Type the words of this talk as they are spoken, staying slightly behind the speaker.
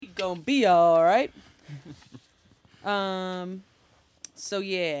gonna be all right. So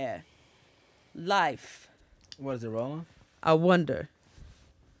yeah, life. What is it rolling? I wonder,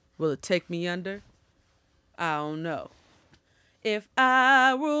 will it take me under? I don't know. If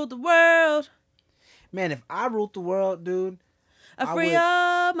I ruled the world, Man, if I ruled the world, dude, I I free would-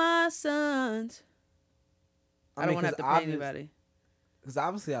 all my sons. I don't want to have to pay obvious- anybody. Because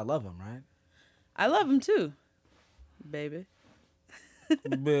obviously I love him, right? I love him too, baby.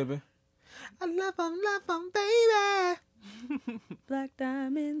 Baby. I love him, baby. Black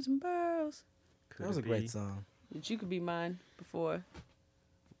diamonds and pearls. That was a great song. That you could be mine before.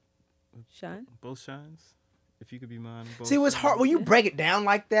 Shine. Both shines. If you could be mine. Both See, what's hard shines. when you break it down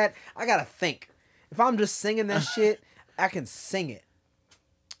like that, I gotta think. If I'm just singing that shit, I can sing it.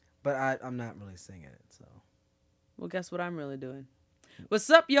 But I'm not really singing it, so. Well, guess what I'm really doing? What's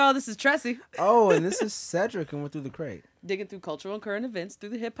up, y'all? This is Tressie. Oh, and this is Cedric, and we're through the crate. Digging through cultural and current events through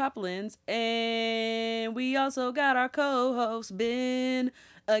the hip hop lens. And we also got our co-host, Ben,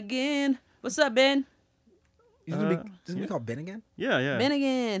 again. What's up, Ben? He's gonna be called Ben again? Yeah. Ben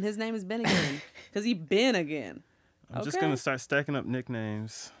again. His name is Ben again. Because he been again. I'm just gonna start stacking up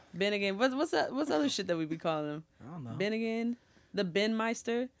nicknames. Ben again. What's other shit that we be calling him? I don't know. Ben again? The Ben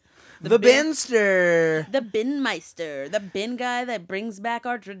Meister? The Benster. The Ben Meister. The Ben guy that brings back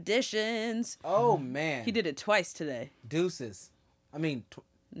our traditions. Oh, man. He did it twice today. Deuces. I mean,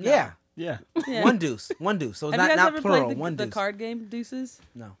 No. yeah. Yeah. Yeah. One deuce. So Have it's you guys not ever plural. played One the deuce. card game Deuces?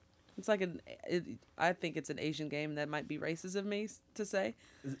 No. It's like I think it's an Asian game that might be racist of me to say.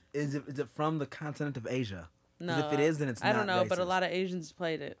 Is it from the continent of Asia? 'Cause No, if it is, then it's I don't not know, but a racist. lot of Asians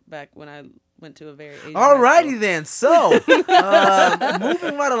played it back when I went to a very Asian. Alrighty then. So,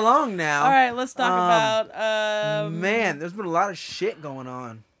 moving right along now. All right, let's talk about. Man, there's been a lot of shit going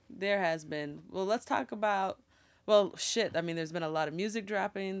on. There has been. Well, let's talk about. Well, shit. I mean, there's been a lot of music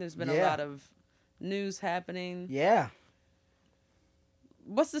dropping. There's been a Yeah. lot of news happening. Yeah.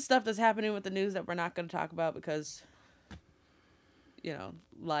 What's the stuff that's happening with the news that we're not going to talk about because,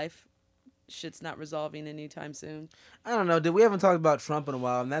 life, shit's not resolving anytime soon. I don't know, dude. We haven't talked about Trump in a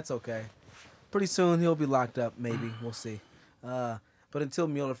while, and that's okay. Pretty soon he'll be locked up, maybe. We'll see. But until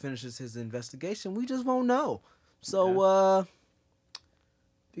Mueller finishes his investigation, we just won't know. So,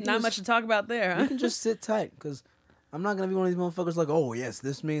 Not much to talk about there, huh? You can just sit tight, because I'm not going to be one of these motherfuckers like, oh, yes,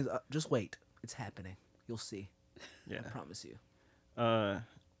 this means... just wait. It's happening. You'll see. Yeah. I promise you. I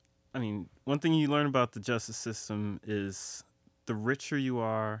mean, one thing you learn about the justice system is the richer you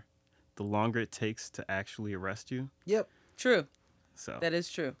are, the longer it takes to actually arrest you. Yep. True. So That is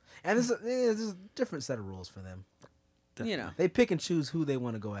true. And there's a different set of rules for them. definitely. They pick and choose who they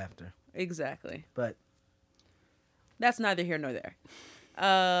want to go after. Exactly. But That's neither here nor there.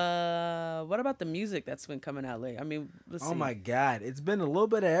 What about the music that's been coming out lately? I mean, let's see. oh my God, it's been a little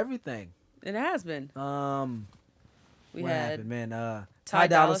bit of everything. It has been. We What had happened, man? Ty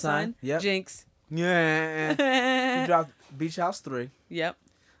Dolla Sign. Yep. Jinx. Yeah. He dropped Beach House 3. Yep.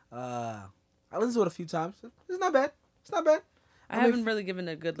 I listened to it a few times. It's not bad. It's not bad. I haven't really given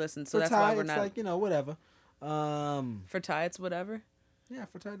it a good listen, so for that's Ty, why we're it's not. like, whatever. For Ty, it's whatever. Yeah,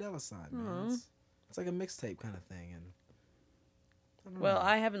 for Ty Dolla Sign, man. It's like a mixtape kind of thing, and I don't Well, know.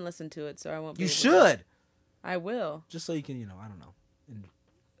 I haven't listened to it, so I won't be You able to- should, I will. just so you can, I don't know, and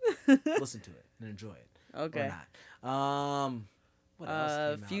listen to it and enjoy it. Okay. Or not. What else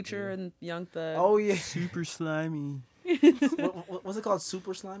came out, Future dude? and Young Thug. Oh yeah. Super slimy. what was it called?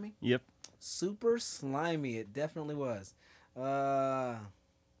 Super Slimy? Yep. Super Slimy. It definitely was. They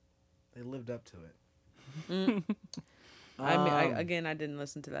lived up to it. I didn't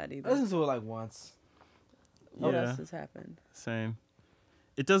listen to that I either. listened to it like once. What Yeah. else has happened? Same.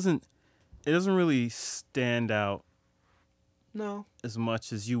 It doesn't really stand out No. as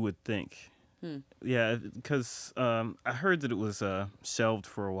much as you would think. Yeah, because I heard that it was shelved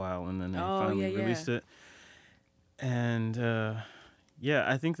for a while and then they finally released it. And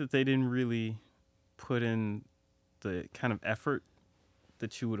I think that they didn't really put in the kind of effort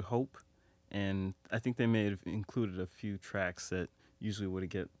that you would hope. And I think they may have included a few tracks that usually would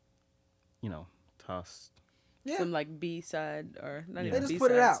get, tossed. Yeah. Some like B-side or not Yeah. even They just B-sides.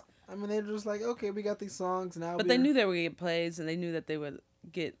 put it out. I mean, they were just like, okay, we got these songs now. But they knew they would get plays, and they knew that they would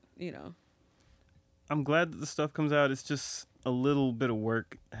get, I'm glad that the stuff comes out. It's just a little bit of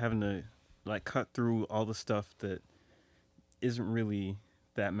work having to cut through all the stuff that isn't really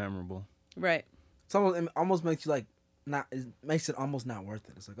that memorable. Right. it almost makes you it makes it almost not worth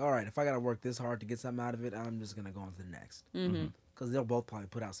it. It's like, all right, if I gotta work this hard to get something out of it, I'm just gonna go on to the next. Because they'll both probably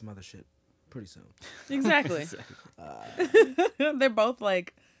put out some other shit pretty soon. Exactly.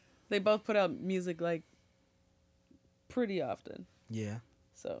 They both put out music pretty often. Yeah.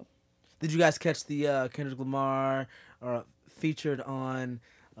 So, did you guys catch the Kendrick Lamar featured on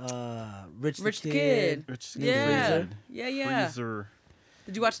Rich the Kid? Rich yeah, yeah. Freezer.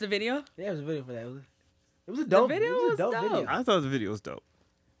 Did you watch the video? Yeah, it was a video for that. It was a dope. video It was a was dope dope. video. I thought the video was dope.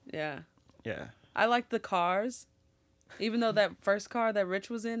 Yeah. Yeah. I liked the cars. Even though that first car that Rich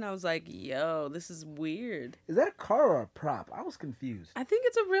was in, I was like, yo, this is weird. Is that a car or a prop? I was confused. I think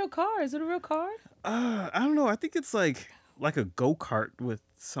it's a real car. Is it a real car? I don't know. I think it's like a go-kart with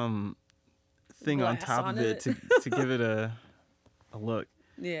some thing on Glass top on of it to give it a look.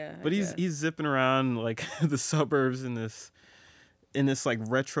 Yeah. But he's zipping around like the suburbs in this like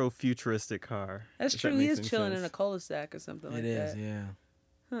retro futuristic car. That's if true. that He makes is any chilling in sense. a cul-de-sac or something like It is, that. yeah.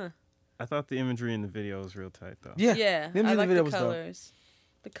 Huh. I thought the imagery in the video was real tight though. Yeah. Yeah. The image I in like video the was dope. colors.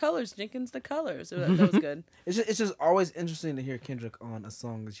 The colors, Jenkins, the colors. That was good. It's just always interesting to hear Kendrick on a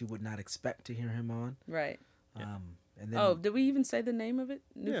song that you would not expect to hear him on. Right. And then, Oh, did we even say the name of it?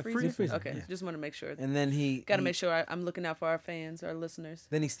 New Freezer? New Freezer, Okay. yeah. Just want to make sure. and then he Got to make sure I'm looking out for our fans, our listeners.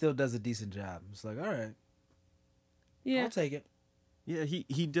 Then he still does a decent job. It's like, all right, Yeah. I'll take it. Yeah,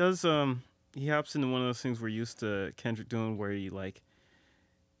 he does he hops into one of those things we're used to Kendrick doing where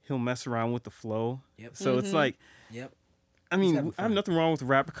he'll mess around with the flow. Yep. So it's like Yep. I He's mean, having I have fun. nothing wrong with a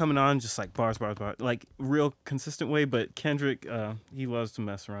rapper coming on just like bars, like real consistent way, but Kendrick he loves to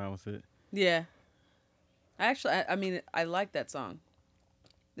mess around with it. Yeah. I mean, I like that song.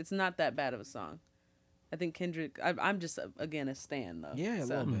 It's not that bad of a song. I think Kendrick, I'm just, again, a stan, though. Yeah, a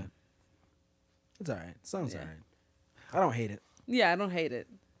So, little bit. It's all right. Song's Yeah. all right. I don't hate it. Yeah, I don't hate it.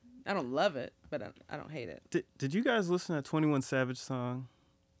 I don't love it, but I don't hate it. Did you guys listen to that 21 Savage song?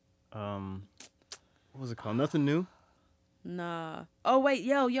 What was it called? Nothing New? Nah. Oh, wait,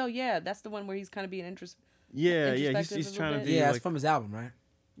 yeah. That's the one where he's kind of being Yeah, Introspective he's a trying to little be bit? Yeah, like, it's from his album, right?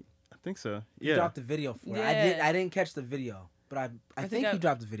 I think so. He Yeah. dropped the video for it. Yeah. I didn't catch the video, but I think he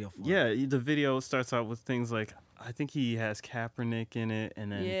dropped the video for it. Yeah, the video starts out with things like I think he has Kaepernick in it,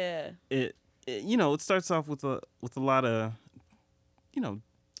 and then Yeah. it it starts off with a lot of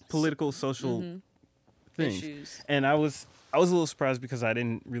political social things, Issues. and I was a little surprised because I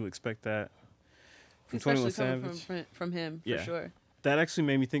didn't really expect that from 21 Especially coming Savage. from him, Yeah. for sure. That actually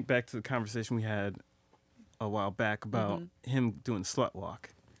made me think back to the conversation we had a while back about him doing Slut Walk.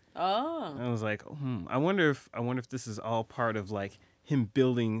 Oh. I was like, I wonder if this is all part of like him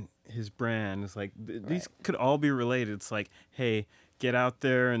building his brand. It's like these could all be related. It's like, hey, get out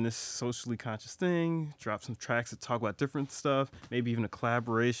there in this socially conscious thing, drop some tracks that talk about different stuff, maybe even a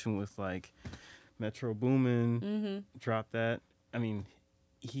collaboration with like Metro Boomin. Drop that. I mean,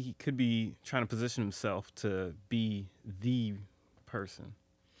 he could be trying to position himself to be the person.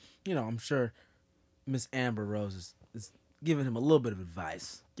 I'm sure Miss Amber Rose is giving him a little bit of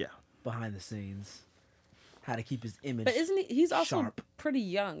advice. Yeah. Behind the scenes, how to keep his image. But isn't he's also sharp. pretty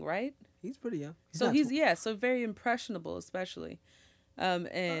young, right? He's pretty young. So not so very impressionable, especially.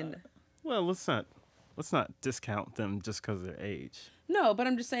 And Well, let's not discount them just because of their age. no, but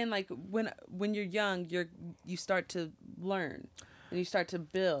I'm just saying, like, when you're young, you start to learn and you start to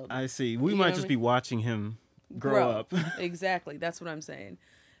build. I see. We You might know just what I be watching him grow up. Exactly. That's what I'm saying.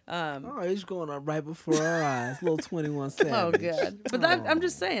 Oh, he's going up right before our eyes. Little 21 Savage. Oh God! But I'm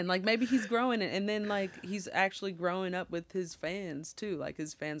just saying, like, maybe he's growing it, and then like he's actually growing up with his fans too. Like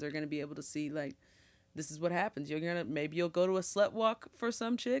his fans are gonna be able to see, like, this is what happens. Maybe you'll go to a slut walk for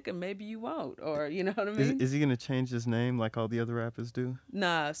some chick, and maybe you won't, or you know what I mean? Is he gonna change his name like all the other rappers do?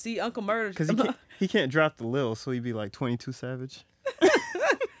 Nah. See, Uncle Murder. Because he can't drop the Lil, so he'd be like 22 Savage.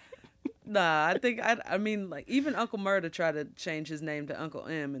 Nah, I mean, like, even Uncle Murder tried to change his name to Uncle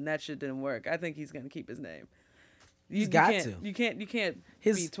M, and that shit didn't work. I think he's gonna keep his name. He's got can't, to. You can't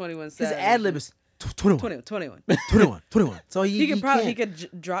His be 21 His Savage. ad lib is 21. 21. 21. So he He can't.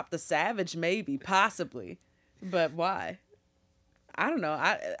 could drop the Savage, maybe, possibly, but why? I don't know.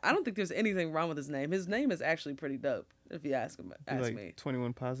 I don't think there's anything wrong with his name. His name is actually pretty dope, if you ask Like me.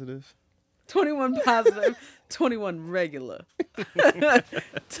 21 positive. 21 positive, 21 regular.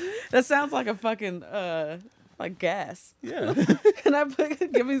 That sounds like a fucking like gas. Yeah. Can I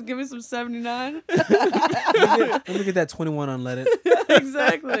give me some 79? Let me get that 21 unleaded.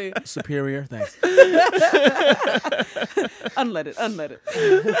 Exactly. Superior. Thanks. Unleaded.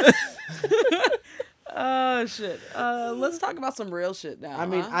 Oh shit. Let's talk about some real shit now. I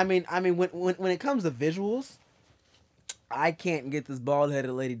mean, when it comes to visuals, I can't get this bald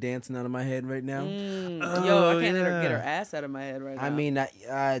headed lady dancing out of my head right now. Yo, I can't let her get her ass out of my head right now. I mean, that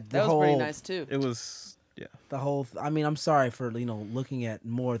was pretty nice too. It was, yeah. the whole. I mean, I'm sorry for looking at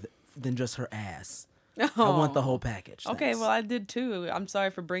more than just her ass. I want the whole package. Okay, Thanks. well, I did too. I'm sorry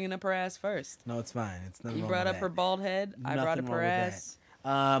for bringing up her ass first. No, it's fine. It's nothing You wrong brought with up her that. bald head. I brought Nothing up her wrong with ass. that.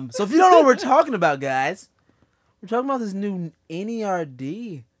 So if you don't know what we're talking about, guys, we're talking about this new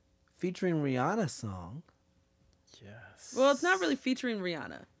NERD featuring Rihanna song. Yes. Well, it's not really featuring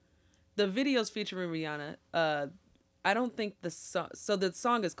Rihanna. The video's featuring Rihanna. I don't think the song. So the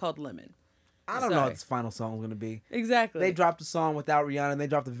song is called Lemon. I don't know what this final song is gonna be. Exactly. They dropped a song without Rihanna, and they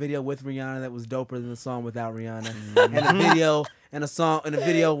dropped a video with Rihanna that was doper than the song without Rihanna. And a video and a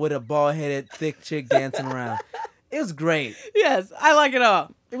video with a bald-headed thick chick dancing around. It was great. Yes, I like it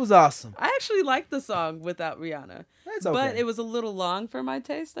all. It was awesome. I actually liked the song without Rihanna. That's okay. But it was a little long for my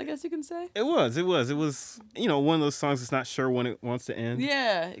taste, I guess you can say. It was, one of those songs that's not sure when it wants to end.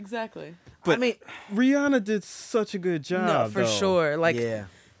 Yeah, exactly. But I mean, Rihanna did such a good job. No, for sure. Like, yeah.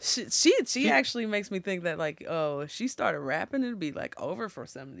 She actually makes me think that, like, oh, if she started rapping, it'd be like over for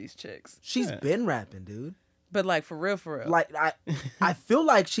some of these chicks. She's been rapping, dude. But like for real. Like I feel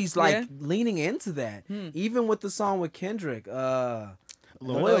like she's like Yeah. leaning into that. Even with the song with Kendrick,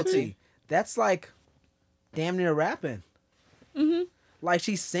 Loyalty. That's like damn near rapping. Mm-hmm. Like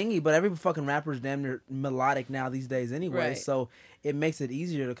she's singy, but every fucking rapper is damn near melodic now these days anyway. Right. So it makes it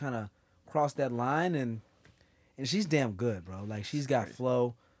easier to kind of cross that line, and she's damn good, bro. Like she's got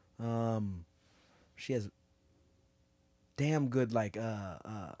flow. She has damn good like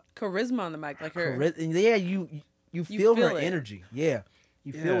Charisma on the mic, like her. yeah, you feel her it. energy. Yeah.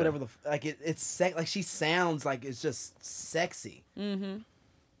 You feel Yeah. whatever it's like she sounds like it's just sexy. Mm-hmm.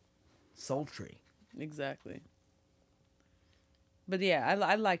 Sultry. Exactly. But yeah,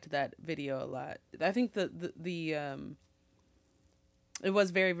 I liked that video a lot. I think the it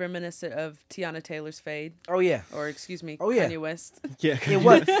was very reminiscent of Tiana Taylor's Fade, Oh yeah. or excuse me, Oh, yeah. Kanye West. Yeah.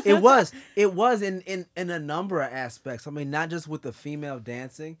 It was in a number of aspects. I mean, not just with the female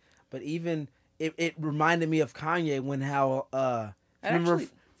dancing, but even it reminded me of Kanye when how remember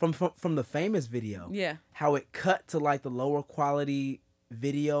from the Famous video. Yeah. How it cut to like the lower quality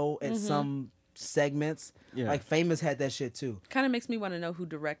video at some segments. Yeah. Like Famous had that shit too. Kind of makes me want to know who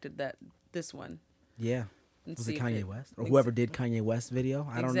directed this one. Yeah. And Was see it if Kanye West? Or whoever did Kanye West video?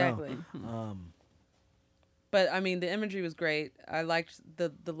 I don't Exactly. know. But I mean, the imagery was great. I liked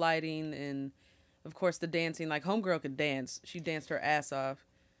the lighting and, of course, the dancing. Like Homegirl could dance. She danced her ass off.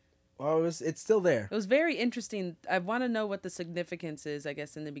 Well, it's still there. It was very interesting. I want to know what the significance is, I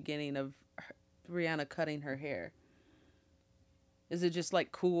guess, in the beginning of Rihanna cutting her hair. Is it just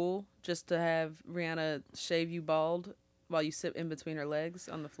like cool just to have Rihanna shave you bald while you sit in between her legs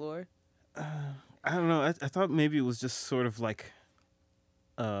on the floor? I don't know. I thought maybe it was just sort of like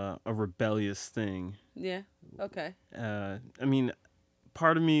a rebellious thing. Yeah. Okay. I mean,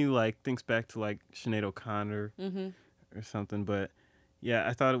 part of me like thinks back to like Sinead O'Connor or something, but yeah,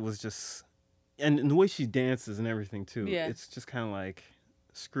 I thought it was just, and the way she dances and everything too. Yeah. It's just kind of like,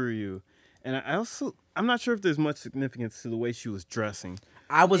 screw you. And I'm not sure if there's much significance to the way she was dressing.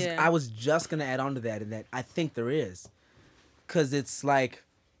 I was just gonna add on to that, and that I think there is, cause it's like,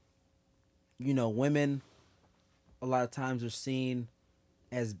 you know, women a lot of times are seen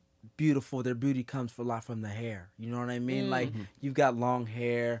as beautiful. Their beauty comes a lot from the hair. You know what I mean? Like you've got long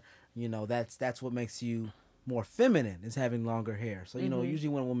hair. You know that's what makes you more feminine, is having longer hair. So you know, usually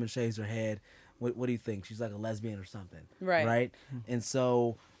when a woman shaves her head, what do you think? She's like a lesbian or something, Right. Right? And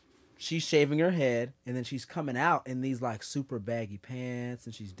so she's shaving her head, and then she's coming out in these like super baggy pants,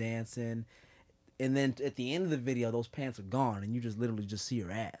 and she's dancing. And then at the end of the video, those pants are gone, and you just literally just see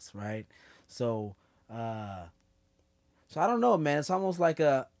her ass, right? So, so I don't know, man. It's almost like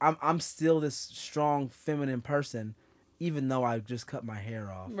I'm still this strong feminine person, even though I just cut my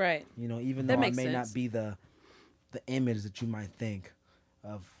hair off. Right. You know, even That though I makes may sense. not be the image that you might think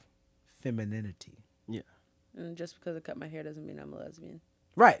of femininity. Yeah. And just because I cut my hair doesn't mean I'm a lesbian.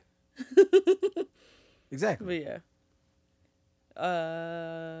 Right. Exactly. But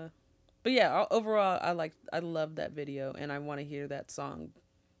yeah. But yeah, overall, I love that video, and I want to hear that song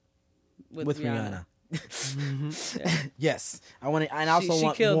with Rihanna. Yeah. Yes, I want to, and I also She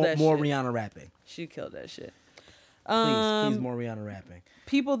want killed more that shit. Rihanna rapping. She killed that shit. Please more Rihanna rapping.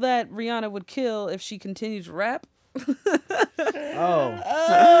 People that Rihanna would kill if she continued to rap.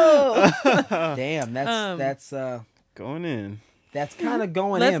 Oh, damn! That's Going in. that's kind of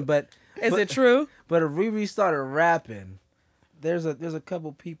going in, but Is it true? But if Riri started rapping, there's a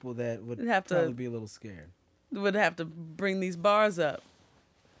couple people that would Have to- probably be a little scared. Would have to bring these bars up.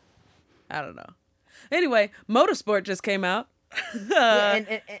 I don't know. Anyway, Motorsport just came out.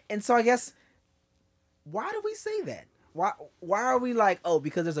 Yeah, and so I guess, why do we say that? Why are we like, oh,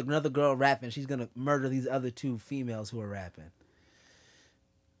 because there's another girl rapping, she's gonna murder these other two females who are rapping?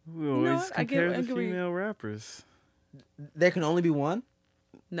 We know always what? I get- compare I the get where you- female rappers. There can only be one.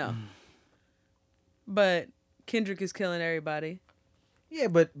 No. But Kendrick is killing everybody. Yeah,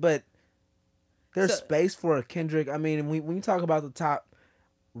 but there's space for a Kendrick. I mean, when you talk about the top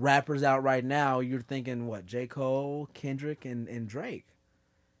rappers out right now, you're thinking what? J. Cole, Kendrick, and Drake.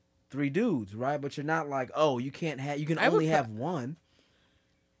 3 dudes, right? But you're not like, oh, you can only have one.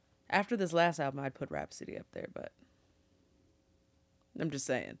 After this last album, I'd put Rhapsody up there, but I'm just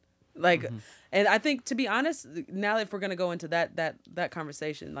saying. Like, and I think, to be honest, now if we're gonna go into that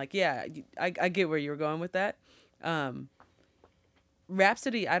conversation, like, yeah, I get where you were going with that.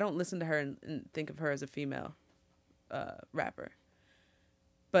 Rhapsody, I don't listen to her and think of her as a female rapper.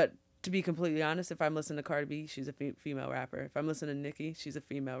 But to be completely honest, if I'm listening to Cardi B, she's a female rapper. If I'm listening to Nicki, she's a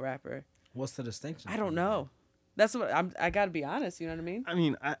female rapper. What's the distinction? I don't know. That's what I got to be honest. You know what I mean? I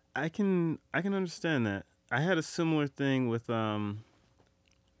mean, I can understand that. I had a similar thing with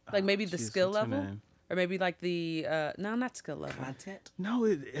like maybe the skill level, or maybe like the no, not skill level. Content? No,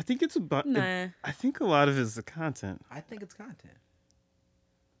 I think it's about. Nah. I think a lot of it is the content. I think it's content.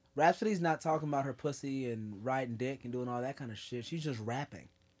 Rhapsody's not talking about her pussy and riding dick and doing all that kind of shit. She's just rapping.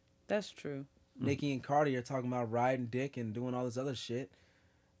 That's true. Nicki and Cardi are talking about riding dick and doing all this other shit,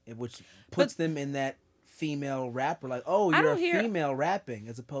 which puts them in that female rapper. Like, oh, you're a female rapping,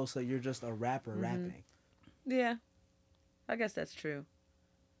 as opposed to you're just a rapper rapping. Yeah, I guess that's true.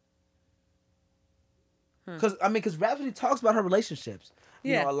 Because Rhapsody talks about her relationships.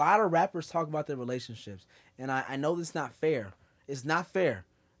 Yeah. You know, a lot of rappers talk about their relationships, and I know this is not fair. It's not fair.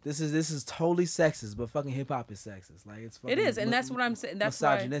 This is totally sexist, but fucking hip hop is sexist. Like, it's fucking, it is, and that's what I'm saying. That's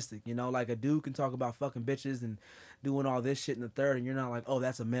misogynistic. You know, like a dude can talk about fucking bitches and doing all this shit in the third, and you're not like, oh,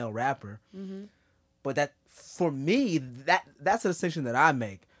 that's a male rapper. Mm-hmm. But that, for me, that's a distinction that I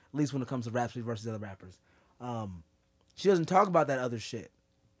make, at least when it comes to Rhapsody versus other rappers. She doesn't talk about that other shit.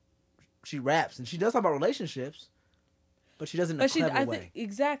 She raps, and she does talk about relationships, but she doesn't in a clever way.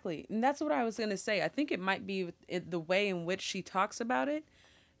 Exactly, and that's what I was gonna say. I think it might be the way in which she talks about it.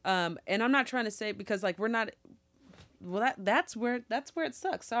 And I'm not trying to say, because like we're not. Well, that's where it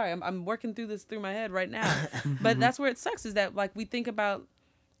sucks. Sorry, I'm working through this through my head right now, but that's where it sucks. Is that like we think about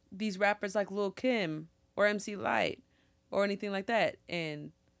these rappers like Lil' Kim or MC Lyte or anything like that,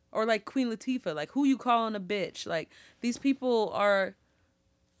 or like Queen Latifah, like who you calling a bitch? Like these people are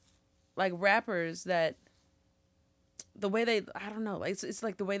like rappers that the way they, I don't know, it's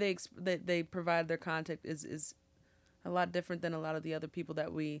like the way they provide their content is a lot different than a lot of the other people that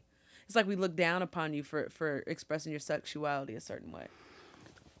it's like we look down upon you for expressing your sexuality a certain way.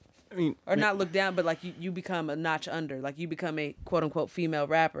 I mean, or not look down, but like you become a notch under, like you become a quote unquote female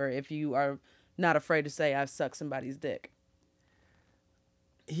rapper if you are not afraid to say I've sucked somebody's dick.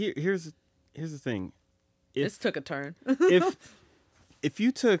 Here's the thing. This took a turn. if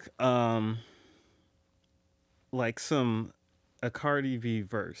you took like a Cardi B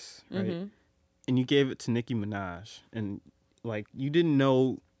verse, right? Mm-hmm. And you gave it to Nicki Minaj, and like you didn't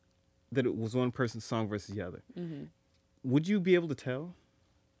know that it was one person's song versus the other, mm-hmm. Would you be able to tell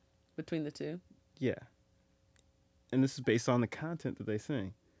between the two? Yeah. And this is based on the content that they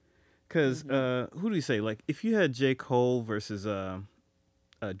sing. Because who do you say? Like if you had J. Cole versus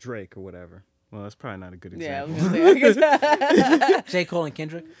Drake or whatever. Well, that's probably not a good example. Yeah, I was gonna say. J. Cole and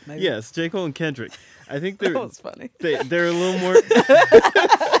Kendrick, maybe? Yes, J. Cole and Kendrick. I think they're. That was funny. They're a little more.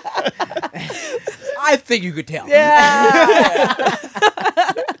 I think you could tell. Yeah.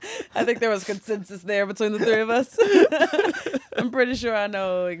 I think there was consensus there between the three of us. I'm pretty sure I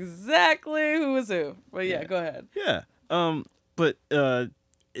know exactly who is who. But yeah, go ahead. Yeah. But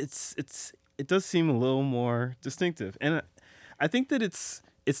it does seem a little more distinctive, and I think that it's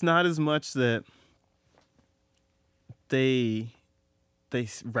not as much that they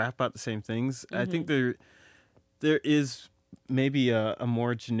rap about the same things. Mm-hmm. I think there is maybe a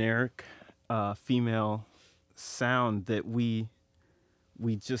more generic female sound that we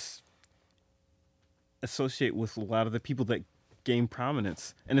just associate with a lot of the people that gain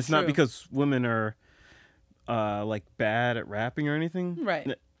prominence, and it's not because women are like bad at rapping or anything.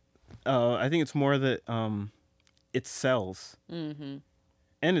 Right. I think it's more that it sells. Mm-hmm.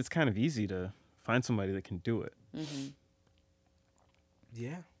 And it's kind of easy to find somebody that can do it. Mm-hmm.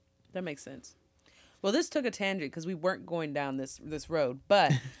 Yeah. That makes sense. Well, this took a tangent because we weren't going down this road.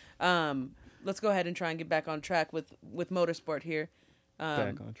 But let's go ahead and try and get back on track with motorsport here.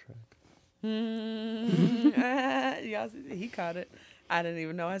 Back on track. Yeah, he caught it. I didn't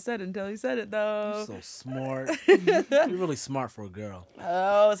even know I said it until he said it, though. You're so smart. You're really smart for a girl.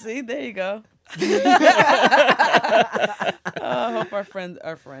 Oh, see? There you go. I hope our fans,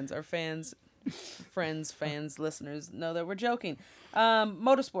 listeners know that we're joking.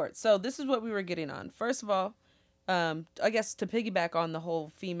 Motorsport. So this is what we were getting on. First of all, I guess to piggyback on the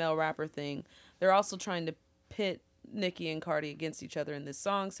whole female rapper thing, they're also trying to pit Nicki and Cardi against each other in this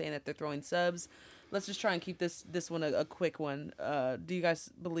song, saying that they're throwing subs. Let's just try and keep this one a quick one. Do you guys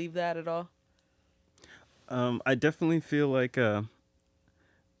believe that at all? I definitely feel like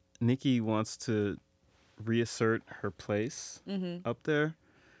Nicki wants to reassert her place up there.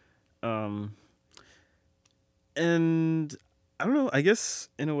 And I don't know, I guess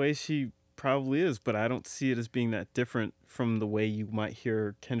in a way she probably is, but I don't see it as being that different from the way you might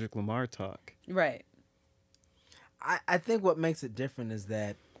hear Kendrick Lamar talk. Right. I think what makes it different is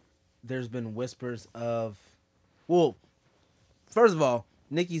that there's been whispers of, well, first of all,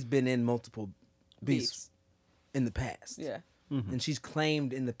 Nicki's been in multiple beefs in the past. Yeah. Mm-hmm. And she's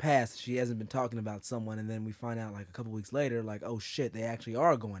claimed in the past she hasn't been talking about someone, and then we find out like a couple weeks later, like, oh shit, they actually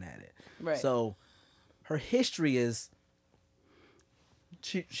are going at it. Right. So her history is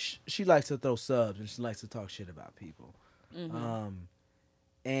she likes to throw subs and she likes to talk shit about people. Mm-hmm.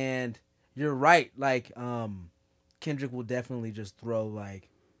 And you're right, like Kendrick will definitely just throw like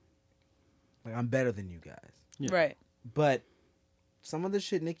I'm better than you guys. Yeah. Right. But some of the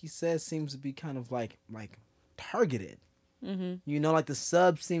shit Nicki says seems to be kind of like targeted. Mm-hmm. You know, like the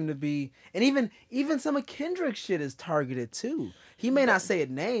subs seem to be, and even some of Kendrick's shit is targeted too. He may not say a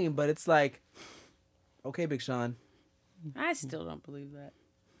name, but it's like, okay, Big Sean. I still don't believe that.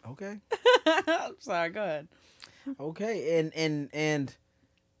 Okay. I'm sorry. Go ahead. Okay, and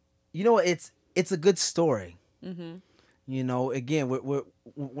you know, it's a good story. Mm-hmm. You know, again,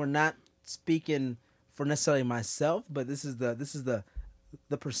 we're not speaking for necessarily myself, but this is the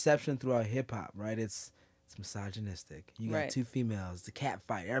perception throughout hip hop, right? It's misogynistic. You got two females, the cat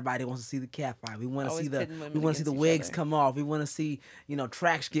fight. Everybody wants to see the cat fight. We want to see the wigs come off. We want to see, you know,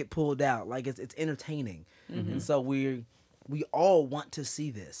 tracks get pulled out. Like it's entertaining, and so we all want to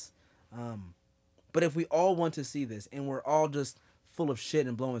see this. But if we all want to see this and we're all just full of shit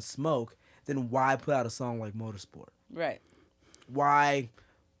and blowing smoke, then why put out a song like Motorsport? Right. Why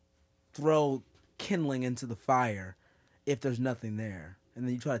throw kindling into the fire if there's nothing there? And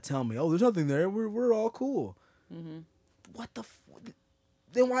then you try to tell me, oh, there's nothing there. We're all cool. Mm-hmm. What the?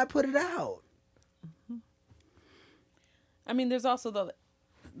 Then why put it out? Mm-hmm. I mean, there's also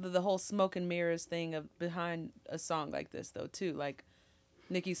the whole smoke and mirrors thing of behind a song like this, though, too. Like,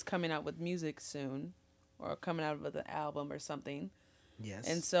 Nicki's coming out with music soon, or coming out with an album or something. Yes.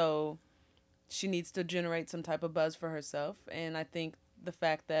 And so she needs to generate some type of buzz for herself. And I think the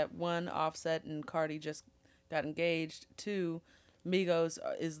fact that, one, Offset and Cardi just got engaged. 2, Migos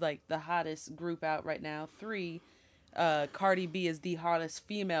is like the hottest group out right now. 3, Cardi B is the hottest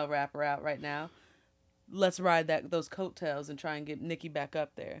female rapper out right now. Let's ride those coattails and try and get Nicki back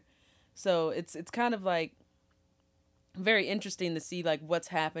up there. So it's kind of like very interesting to see like what's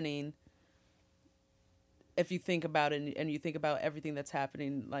happening if you think about it and you think about everything that's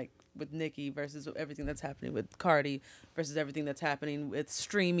happening like with Nicki versus everything that's happening with Cardi versus everything that's happening with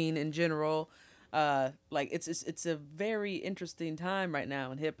streaming in general. Like it's a very interesting time right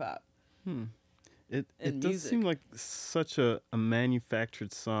now in hip hop. It does seem like such a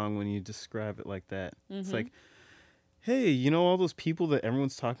manufactured song when you describe it like that. Mm-hmm. It's like, hey, you know all those people that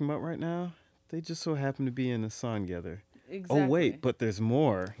everyone's talking about right now? They just so happen to be in a song together. Exactly. Oh wait, but there's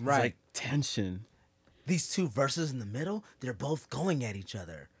more. Right. It's like tension. These two verses in the middle, they're both going at each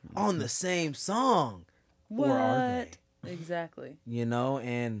other on the same song. What? Or are they? Exactly. You know,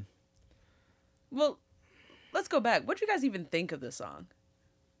 and well, let's go back. What did you guys even think of this song?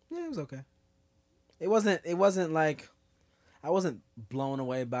 Yeah, it was okay. It wasn't like I wasn't blown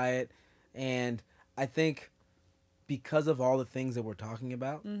away by it, and I think because of all the things that we're talking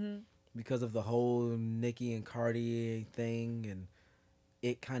about, because of the whole Nicki and Cardi thing, and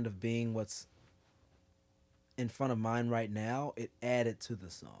it kind of being what's in front of mine right now, it added to the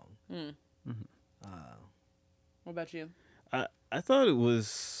song. What about you? I thought it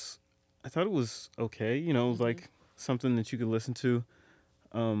was okay. You know, it was like something that you could listen to.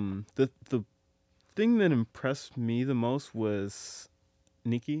 The thing that impressed me the most was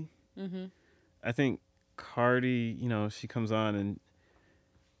Nicki. Mm-hmm. I think Cardi, you know, she comes on and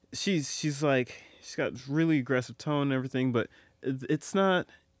she's like, she's got really aggressive tone and everything, but it's not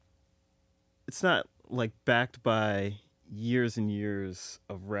like backed by years and years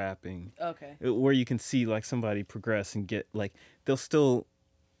of rapping. Okay. Where you can see like somebody progress and get like they'll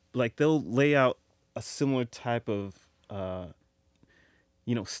lay out a similar type of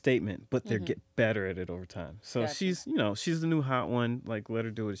statement, but they get better at it over time. So gotcha. she's the new hot one. Like, let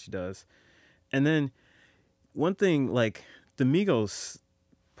her do what she does. And then one thing, like the Migos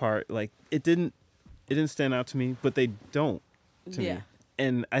part, like it didn't stand out to me, but they don't to me.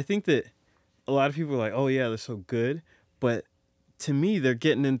 And I think that a lot of people are like, oh yeah, they're so good, but to me they're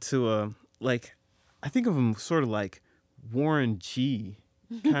getting into I think of him sort of like Warren G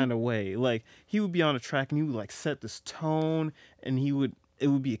kind of way. Like he would be on a track and he would like set this tone and it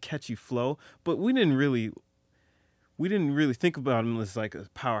would be a catchy flow, but we didn't really think about him as like a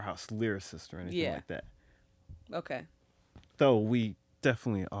powerhouse lyricist or anything like that. Okay. Though we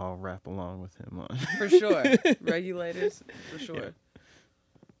definitely all rap along with him on. For sure. Regulators, for sure.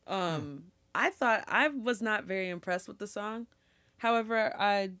 Yeah. I was not very impressed with the song. However,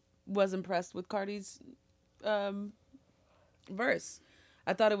 I was impressed with Cardi's verse.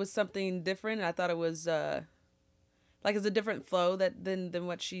 I thought it was something different. I thought it was like it's a different flow than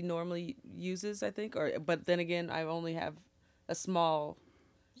what she normally uses, I think. But then again, I only have a small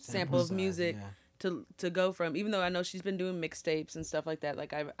sample of music to go from. Even though I know she's been doing mixtapes and stuff like that,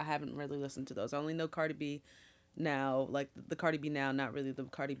 like I haven't really listened to those. I only know Cardi B now, like the Cardi B now, not really the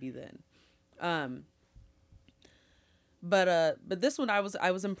Cardi B then. But this one I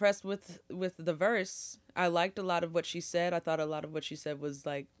was impressed with the verse. I liked a lot of what she said. I thought a lot of what she said was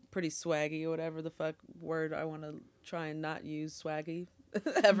like pretty swaggy or whatever the fuck word I want to try and not use swaggy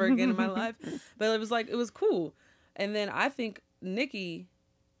ever again in my life. But it was cool. And then I think Nicki's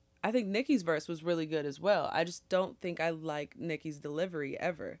verse was really good as well. I just don't think I like Nicki's delivery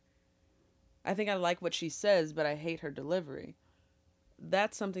ever. I think I like what she says, but I hate her delivery.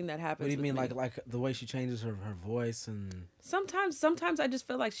 That's something that happens. What do you mean, like the way she changes her voice and? Sometimes I just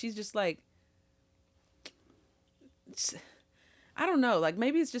feel like she's just like, I don't know. Like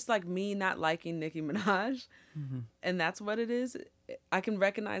maybe it's just like me not liking Nicki Minaj, and that's what it is. I can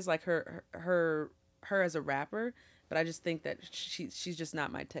recognize like her as a rapper, but I just think that she's just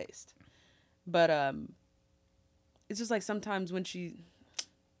not my taste. But it's just like sometimes when she,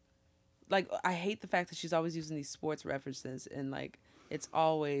 like I hate the fact that she's always using these sports references and like. It's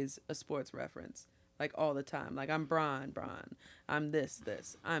always a sports reference, like all the time. Like I'm Bron, I'm this,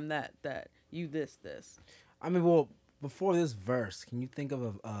 I'm that, you this. I mean, well, before this verse, can you think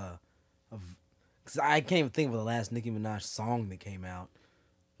of because I can't even think of the last Nicki Minaj song that came out,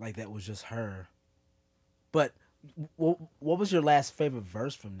 like that was just her. But what was your last favorite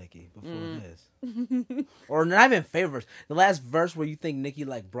verse from Nicki before this? Or not even favorite, the last verse where you think Nicki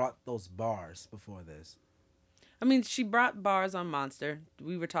like brought those bars before this? I mean, she brought bars on Monster.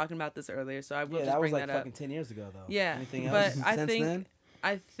 We were talking about this earlier, so I will just bring that up. That was like fucking 10 years ago, though. Yeah, anything else but since then?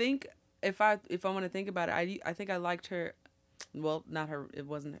 I think if I want to think about it, I think I liked her. Well, not her. It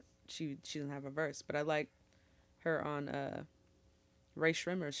wasn't. She didn't have a verse, but I like her on Ray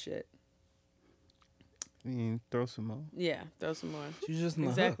Shrimmer's shit. I mean, throw some more. Yeah, throw some more. She's just on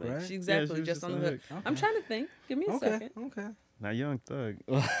the hook, right? She's just on the hook. Okay. I'm trying to think. Give me a second. Okay. Now, Young Thug.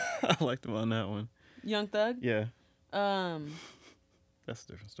 I liked him on that one. Young Thug? Yeah. That's a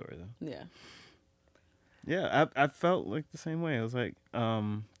different story though. Yeah. Yeah, I felt like the same way. I was like,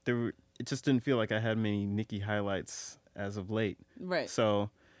 it just didn't feel like I had many Nicki highlights as of late. Right.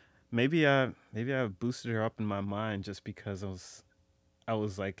 So maybe I boosted her up in my mind just because I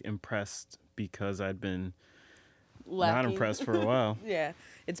was like impressed because I'd been not impressed for a while. Yeah,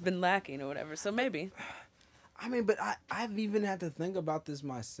 it's been lacking or whatever. So maybe. I mean, but I've even had to think about this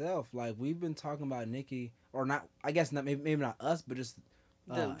myself. Like, we've been talking about Nicki, or not, I guess not, maybe not us, but just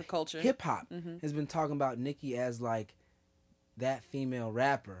the culture. Hip-hop has been talking about Nicki as, like, that female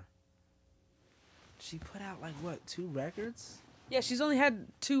rapper. She put out, like, what, 2 records? Yeah, she's only had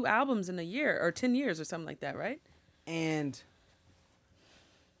 2 albums in a year, or 10 years or something like that, right? And,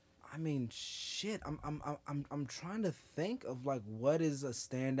 I mean, shit, I'm trying to think of like what is a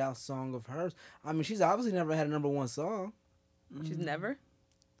standout song of hers. I mean, she's obviously never had a #1 song. She's never?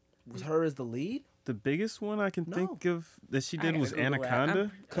 Was her as the lead? The biggest one I can think of that she did was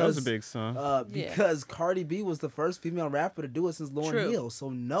Anaconda. That was a big song. Because Cardi B was the first female rapper to do it since Lauryn Hill. So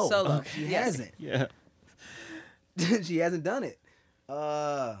no, Solo. She hasn't. Yeah. She hasn't done it.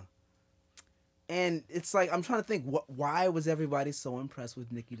 And it's like, I'm trying to think, why was everybody so impressed with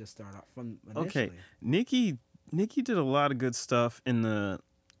Nicki to start off from initially? Okay, Nicki did a lot of good stuff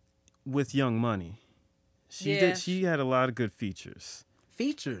with Young Money. She had a lot of good features.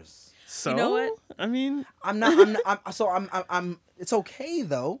 So, you know what? I mean, I'm it's okay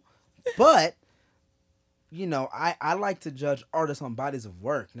though, but you know, I like to judge artists on bodies of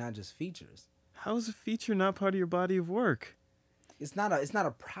work, not just features. How is a feature not part of your body of work? It's not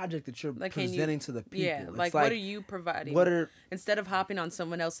a project that you're like, presenting to the people. Yeah, like what are you providing? Instead of hopping on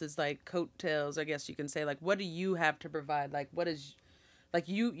someone else's like coattails, I guess you can say, like, what do you have to provide? Like, what is, like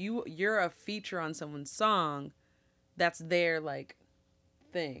you're a feature on someone's song, that's their like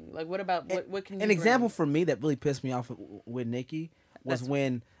thing. Like, what about what can you? An example for me that really pissed me off with Nicki was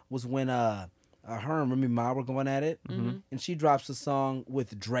when her and Remy Ma were going at it, and she drops a song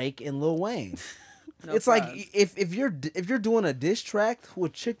with Drake and Lil Wayne. No it's frauds. like if you're doing a diss track to a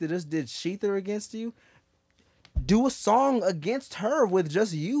chick that just did Sheether against you, do a song against her with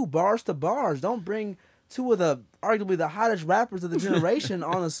just you, bars to bars. Don't bring two of the arguably the hottest rappers of the generation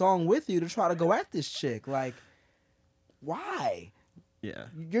on a song with you to try to go at this chick. Like, why? Yeah.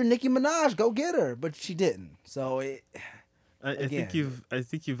 You're Nicki Minaj, go get her, but she didn't. So I think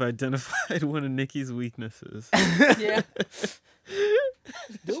you've identified one of Nicki's weaknesses. Yeah.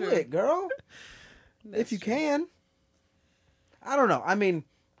 Do True. it, girl. If you can. I don't know. I mean,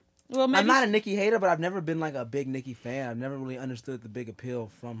 Well, maybe I'm not a Nicki hater, but I've never been like a big Nicki fan. I've never really understood the big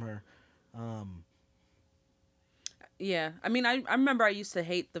appeal from her. Yeah, I mean, I remember I used to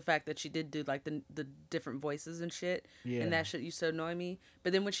hate the fact that she did do like the different voices and shit, Yeah. and that shit used to annoy me.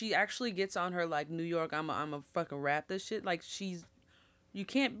 But then when she actually gets on her like New York, I'm a fucking rap this shit. Like you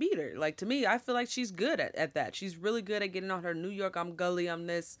can't beat her. Like to me, I feel like she's good at that. She's really good at getting on her New York. I'm gully. I'm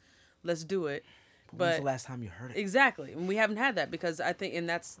this. Let's do it. When's But the last time you heard it? exactly, and we haven't had that because I think, and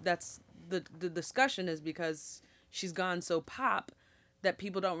that's the discussion is because she's gone so pop that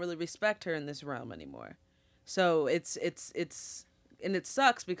people don't really respect her in this realm anymore. So it's and it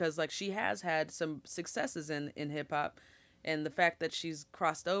sucks because like she has had some successes in hip hop, and the fact that she's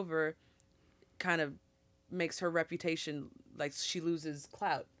crossed over kind of makes her reputation like she loses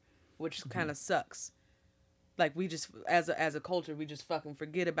clout, which kind of sucks. Like we just as a culture we just fucking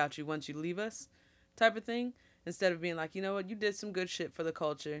forget about you once you leave us, type of thing. Instead of being like, you know what, you did some good shit for the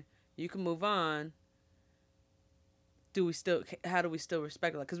culture, you can move on. How do we still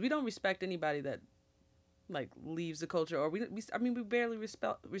respect it? Because we don't respect anybody that like leaves the culture, or we barely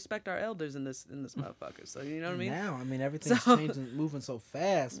respect our elders in this motherfucker. So you know what I mean? Now, I mean everything's changing, moving so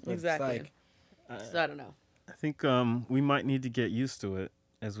fast. But Exactly. It's like, So I don't know. I think we might need to get used to it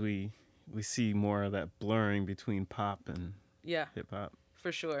as we see more of that blurring between pop and Yeah, hip hop.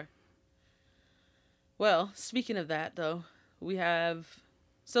 for sure. Well, speaking of that though, we have.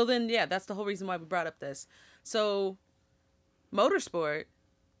 So then, yeah, that's the whole reason why we brought up this. So, Motorsport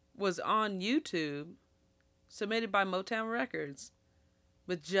was on YouTube, submitted by Motown Records,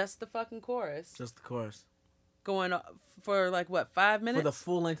 with just the fucking chorus just the chorus going for like what 5 minutes for the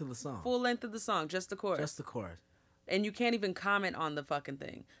full length of the song. full length of the song, just the chorus. Just the chorus. And you can't even comment on the fucking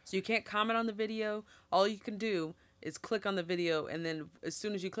thing. So you can't comment on the video. All you can do is click on the video, and then as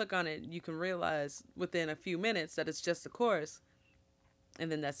soon as you click on it, you can realize within a few minutes that it's just the chorus,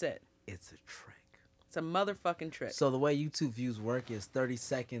 and then that's it. It's a trick. It's a motherfucking trick. So the way YouTube views work is 30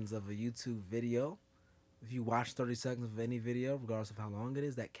 seconds of a YouTube video. If you watch 30 seconds of any video, regardless of how long it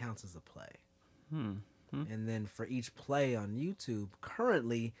is, that counts as a play. And then for each play on YouTube,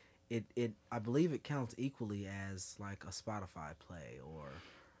 currently, I believe it counts equally as like a Spotify play or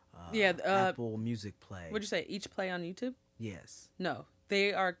Apple Music play. What'd you say? Each play on YouTube? Yes. No,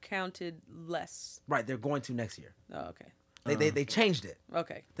 they are counted less. Right, they're going to next year. Oh, okay. They changed it.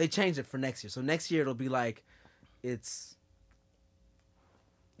 Okay. They changed it for next year. So next year it'll be like it's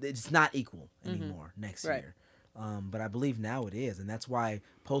not equal anymore next Right. year. But I believe now it is, and that's why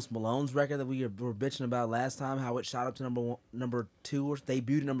Post Malone's record that we were bitching about last time, how it shot up to number 2, or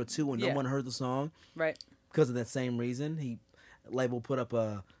debuted at number 2, and no one heard the song, Right. because of that same reason. Label put up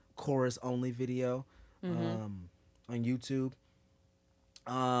a chorus only video on YouTube.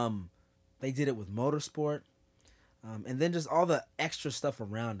 They did it with Motorsport, and then just all the extra stuff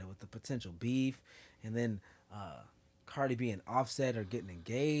around it with the potential beef, and then Cardi B and Offset are getting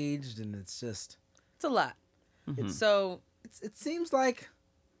engaged, and it's a lot. So it seems like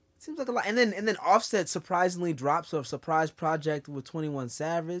a lot. And then Offset surprisingly drops a surprise project with 21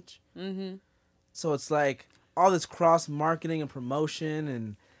 Savage. So it's like all this cross marketing and promotion,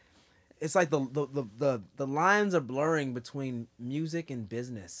 and it's like the lines are blurring between music and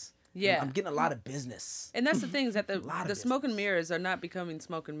business. yeah. I'm getting a lot of business. And that's the thing is that Lot of the smoke and business. mirrors are not becoming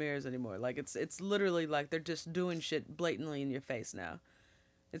smoke and mirrors anymore. Like it's literally like they're just doing shit blatantly in your face now.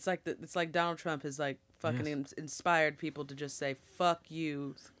 It's like Donald Trump has like fucking inspired people to just say fuck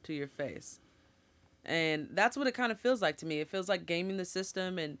you to your face. And that's what it kind of feels like to me. It feels like gaming the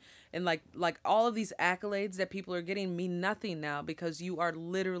system, and like all of these accolades that people are getting mean nothing now because you are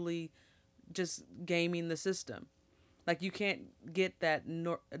literally just gaming the system. Like you can't get that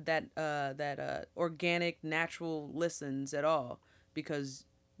organic, natural listens at all because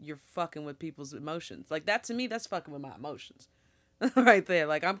you're fucking with people's emotions. Like that to me, that's fucking with my emotions, right there.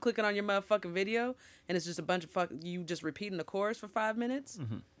 Like I'm clicking on your motherfucking video and it's just a bunch of you just repeating the chorus for 5 minutes,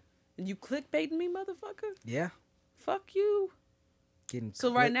 and you clickbaiting me, motherfucker. Yeah. Fuck you.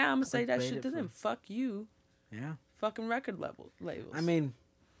 So right now I'm gonna say that clickbaited shit to them. Fuck you. Yeah. Fucking record labels. I mean,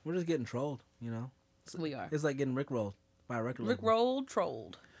 we're just getting trolled, you know. We are. It's like getting rickrolled by a record label. Rickrolled,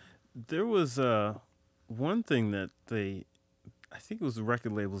 trolled. There was one thing that I think it was the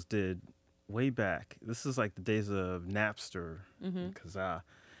record labels did way back. This is like the days of Napster and Kazaa.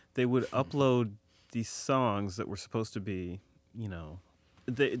 They would upload these songs that were supposed to be,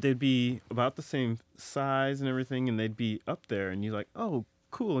 they'd be about the same size and everything, and they'd be up there, and you're like, oh,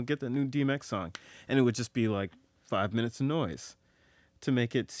 cool, and get that new DMX song. And it would just be like 5 minutes of noise to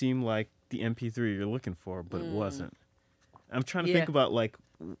make it seem like the MP3 you're looking for, but it wasn't. I'm trying to think about like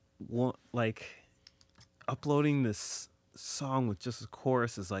uploading this song with just a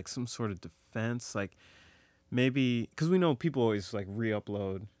chorus is like some sort of defense, like maybe because we know people always like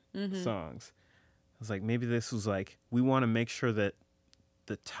re-upload songs. I was like, maybe this was like, we want to make sure that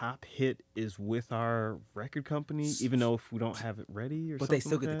the top hit is with our record company, even though if we don't have it ready or but something. They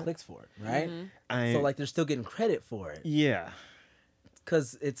still like get the clicks for it, right? So like they're still getting credit for it. Yeah.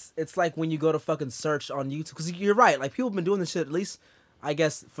 Because it's like when you go to fucking search on YouTube. Because you're right. Like, people have been doing this shit, at least, I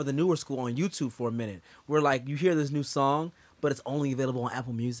guess, for the newer school on YouTube for a minute. Where, like, you hear this new song, but it's only available on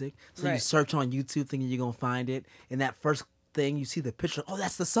Apple Music. So you search on YouTube thinking you're going to find it. And that first thing, you see the picture. Oh,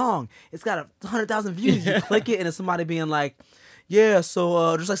 that's the song. It's got 100,000 views. You click it, and it's somebody being like, yeah,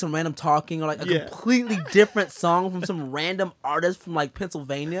 so just like some random talking or like a completely different song from some random artist from, like,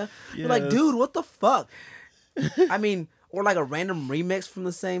 Pennsylvania. You're like, dude, what the fuck? I mean... Or like a random remix from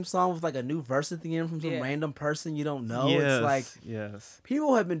the same song with like a new verse at the end from some random person you don't know. It's like,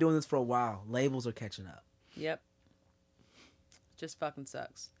 people have been doing this for a while. Labels are catching up. Yep. Just fucking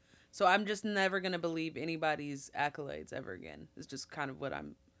sucks. So I'm just never going to believe anybody's accolades ever again. It's just kind of what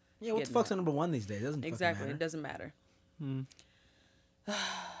I'm what the fuck's number one these days? It doesn't exactly. Matter. It doesn't matter.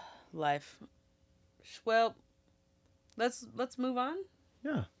 Life. Well, let's move on.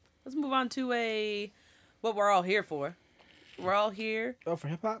 Yeah. Let's move on to what we're all here for. We're all here. Oh, for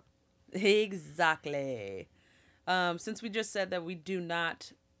hip hop? Exactly. Since we just said that we do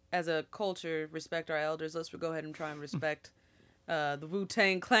not, as a culture, respect our elders, let's go ahead and try and respect the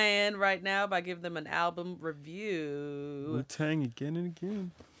Wu-Tang Clan right now by giving them an album review. Wu-Tang again and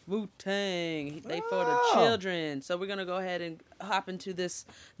again. Wu-Tang. They for the children. So we're going to go ahead and hop into this.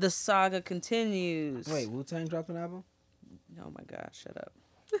 The saga continues. Wait, Wu-Tang dropped an album? Oh my God, shut up.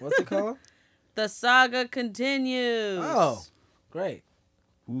 What's it called? The saga continues. Oh, great.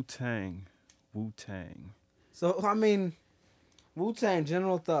 Wu-Tang. Wu-Tang. So, I mean, Wu-Tang,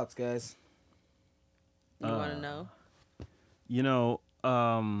 general thoughts, guys. You want to know? You know,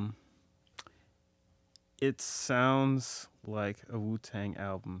 it sounds like a Wu-Tang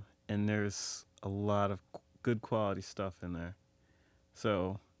album, and there's a lot of good quality stuff in there.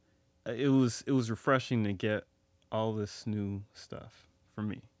 So, it was refreshing to get all this new stuff for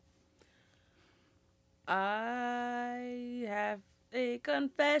me. I have a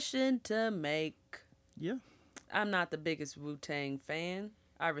confession to make. Yeah. I'm not the biggest Wu-Tang fan.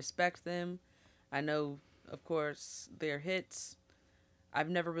 I respect them. I know, of course, their hits. I've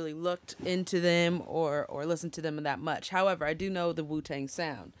never really looked into them or listened to them that much. However, I do know the Wu-Tang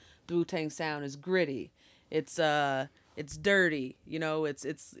sound. The Wu-Tang sound is gritty. It's dirty. You know, it's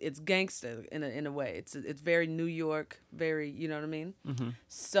gangsta in a way. It's very New York, very, you know what I mean? Mm-hmm.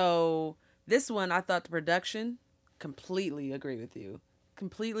 So this one, I thought the production, completely agree with you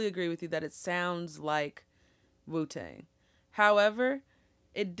that it sounds like Wu-Tang. However,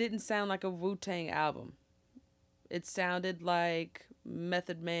 it didn't sound like a Wu-Tang album. It sounded like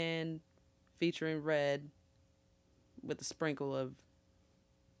Method Man featuring Red with a sprinkle of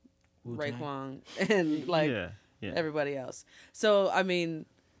Wu-Tang. Raekwon and like everybody else. So, I mean,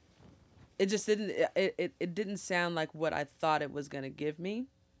 it just didn't it didn't sound like what I thought it was going to give me.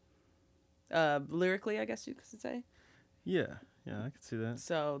 Lyrically, I guess you could say. Yeah, I could see that.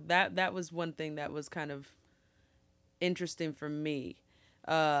 So that was one thing that was kind of interesting for me.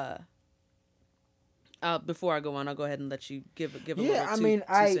 Before I go on, I'll go ahead and let you give a little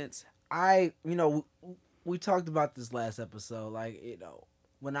two cents. I we talked about this last episode. Like,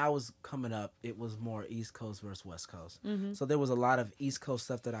 when I was coming up, it was more East Coast versus West Coast. Mm-hmm. So there was a lot of East Coast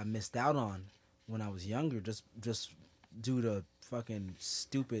stuff that I missed out on when I was younger, just due to fucking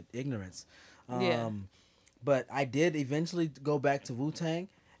stupid ignorance. But I did eventually go back to Wu-Tang,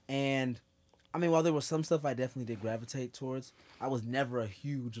 and I mean, while there was some stuff I definitely did gravitate towards, I was never a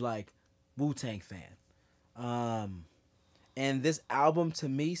huge like Wu-Tang fan. And this album to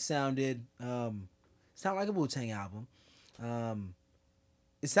me sounded like a Wu-Tang album.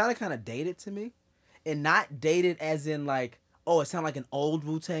 It sounded kind of dated to me, and not dated as in like, oh, it sounded like an old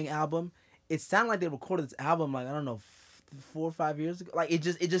Wu-Tang album. It sounded like they recorded this album like, I don't know, 4 or 5 years ago. Like, it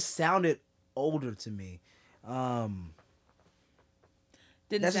just sounded older to me.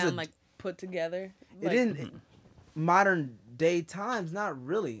 Didn't sound like put together. It didn't. modern day times, not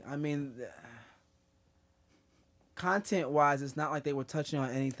really. I mean, content wise, it's not like they were touching on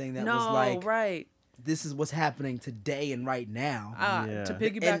anything that was like, right. This is what's happening today and right now. To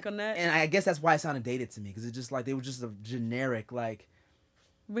piggyback on that, and I guess that's why it sounded dated to me, because it's just like they were just a generic like.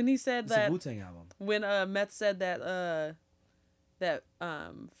 When he said that, a Wu-Tang album. When Meth said that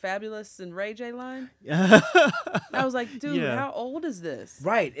Fabulous and Ray J line, I was like, dude, how old is this?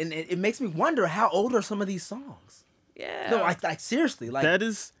 Right, and it makes me wonder, how old are some of these songs? Yeah. No, like seriously, like that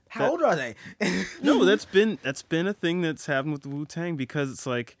is. How old are they? No, that's been a thing that's happened with the Wu-Tang, because it's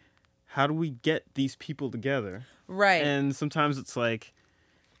like, how do we get these people together? Right. And sometimes it's like,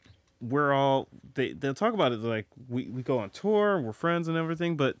 they'll talk about it like we go on tour, we're friends and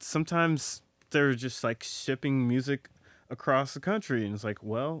everything, but sometimes they're just like shipping music across the country, and it's like,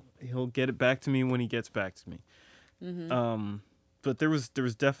 well, he'll get it back to me when he gets back to me. Mm-hmm. But there was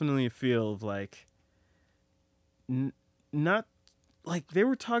definitely a feel of like, not like they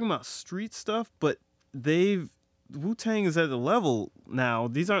were talking about street stuff, but Wu-Tang is at a level now.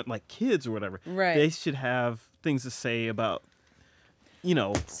 These aren't like kids or whatever. Right. They should have things to say about,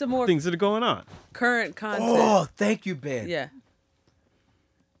 some more things that are going on. Current content. Oh, thank you, Ben. Yeah.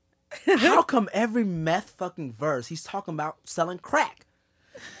 How come every Meth fucking verse he's talking about selling crack?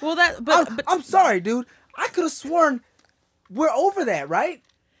 Well, I'm sorry, dude. I could have sworn we're over that, right?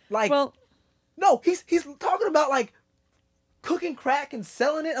 Like, no, he's talking about like cooking crack and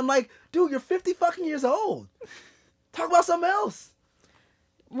selling it. I'm like, dude, you're 50 fucking years old. Talk about something else.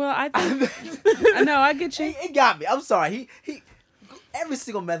 Well, I think I know, I get you. It got me. I'm sorry. He every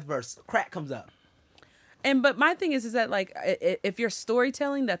single Meth verse, crack comes up. But my thing is that like, if you're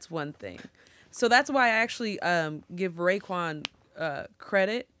storytelling, that's one thing. So that's why I actually give Raekwon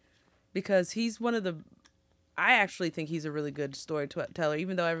credit, because he's one of the. I actually think he's a really good storyteller,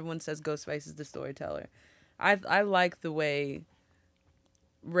 even though everyone says Ghostface is the storyteller. I like the way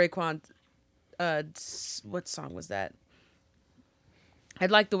Raekwon. What song was that? I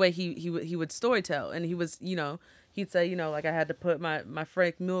like the way he would storytell, and he was, he'd say, like, I had to put my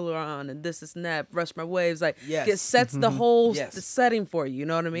Frank Mueller on and this and that, rush my waves, like, it sets the whole the setting for you. You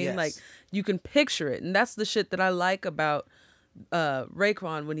know what I mean? Yes. Like, you can picture it, and that's the shit that I like about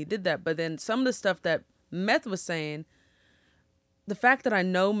Raekwon when he did that. But then some of the stuff that Meth was saying, the fact that I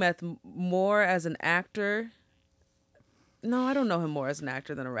know Meth more as an actor. No, I don't know him more as an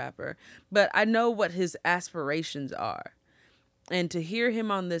actor than a rapper, but I know what his aspirations are. And to hear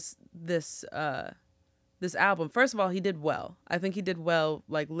him on this album, first of all, he did well. I think he did well,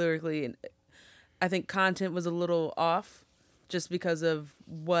 like, lyrically, and I think content was a little off, just because of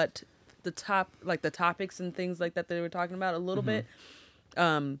what the topics and things like that they were talking about a little bit.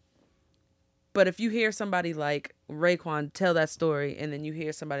 But if you hear somebody like Raekwon tell that story, and then you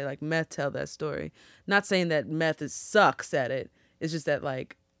hear somebody like Meth tell that story, not saying that Meth sucks at it, it's just that,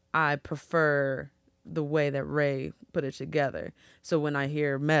 like, I prefer the way that Ray put it together. So when I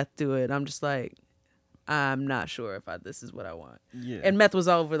hear Meth do it, I'm just like, I'm not sure if this is what I want. Yeah. And Meth was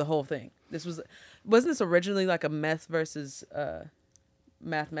all over the whole thing. Wasn't this originally like a Meth versus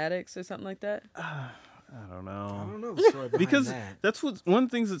Mathematics or something like that? I don't know. the story behind because that. that's one of the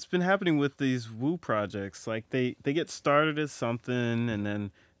things that's been happening with these Wu projects. Like they get started as something, and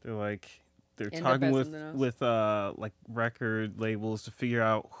then they're talking with like record labels to figure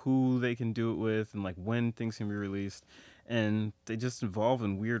out who they can do it with and like when things can be released, and they just evolve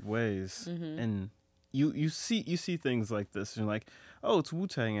in weird ways. Mm-hmm. And you see things like this, and you're like, oh, it's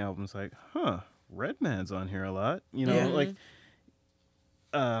Wu-Tang albums. Like, Redman's on here a lot. Mm-hmm. Like,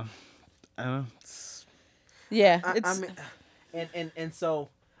 I don't know. Yeah, I mean, and so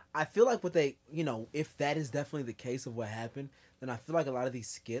I feel like what they, if that is definitely the case of what happened, then I feel like a lot of these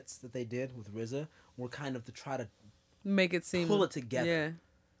skits that they did with RZA were kind of to try to make it seem pull it together.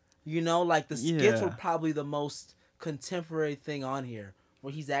 Yeah. Like the skits were probably the most contemporary thing on here,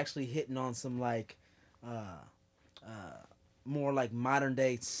 where he's actually hitting on some like, more like modern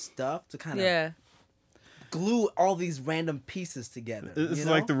day stuff to kind of glue all these random pieces together. It's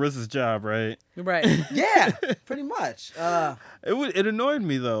like the RZA's job, right? Right. Yeah, pretty much. It annoyed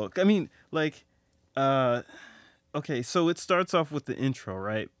me though. I mean, like, okay, so it starts off with the intro,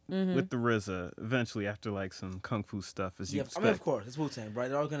 right? Mm-hmm. With the RZA. Eventually, after like some kung fu stuff, as you expect. I mean, of course, it's Wu-Tang, right?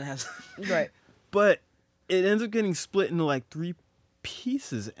 They're all gonna have. Right. But it ends up getting split into like 3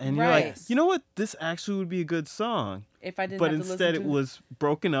 pieces, and you're like, you know what? This actually would be a good song. If I didn't. But have to instead, listen it was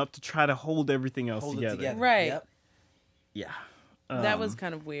broken up to try to hold everything else Hold together. it together. Right. Yep. Yeah. That was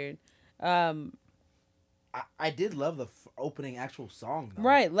kind of weird. I did love the opening actual song, though.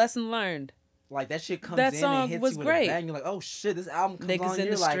 Right. Lesson learned. Like that shit comes that in song and hits was you with great. a bang. You're like, oh shit, this album comes Niggas on. in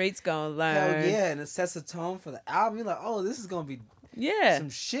You're the like, streets gonna learn. hell yeah, and it sets a tone for the album. You're like, oh, this is gonna be some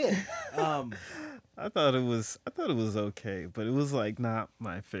shit. I thought it was okay, but it was like not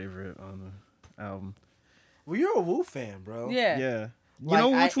my favorite on the album. Well, you're a Wu fan, bro. Yeah. Yeah. Like,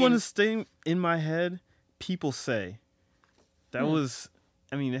 you know which one is staying in my head? People Say. That was,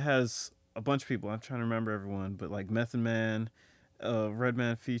 I mean, it has a bunch of people. I'm trying to remember everyone, but like Method Man,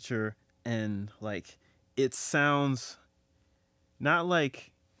 Redman feature, and like it sounds not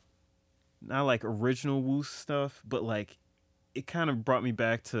like original Wu stuff, but like it kind of brought me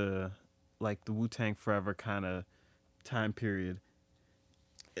back to like the Wu-Tang Forever kind of time period.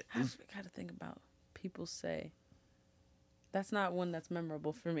 I gotta think about People Say. That's not one that's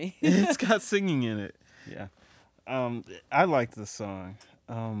memorable for me. It's got singing in it. Yeah. I liked the song.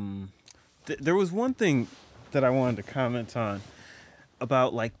 There was one thing that I wanted to comment on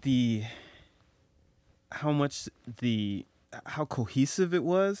about like how cohesive it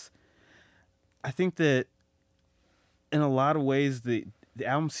was. I think that in a lot of ways the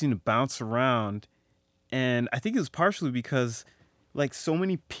album seemed to bounce around, and I think it was partially because like so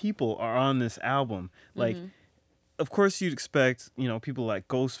many people are on this album. Like of course you'd expect, people like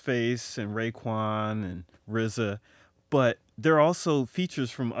Ghostface and Raekwon and RZA, but there are also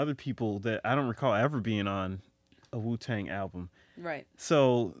features from other people that I don't recall ever being on a Wu-Tang album. Right.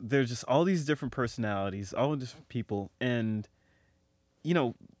 So there's just all these different personalities, all the different people, and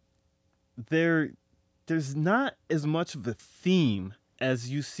there's not as much of a theme as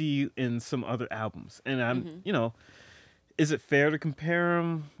you see in some other albums. And I'm, is it fair to compare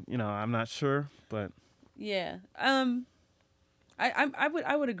them? I'm not sure, but yeah. I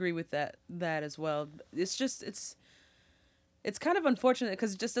would agree with that as well. It's just it's kind of unfortunate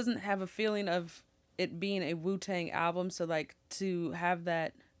because it just doesn't have a feeling of it being a Wu-Tang album. So like to have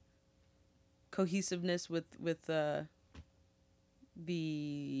that cohesiveness with the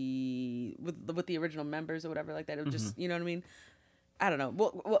original members or whatever like that, it would just, you know what I mean? I don't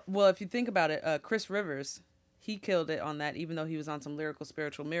know. Well, if you think about it, Chris Rivers, he killed it on that, even though he was on some lyrical,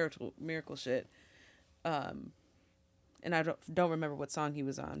 spiritual, miracle shit. And I don't remember what song he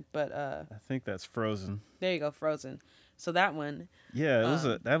was on, but I think that's Frozen. There you go, Frozen. So that one. Yeah,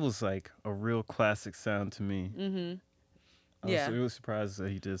 that was like a real classic sound to me. Mm-hmm. I was really surprised that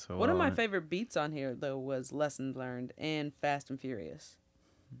he did so well. One of my favorite beats on here though was Lessons Learned and Fast and Furious.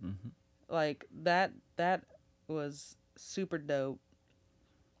 Mm-hmm. Like that was super dope.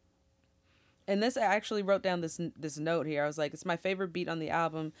 And this, I actually wrote down this note here. I was like, it's my favorite beat on the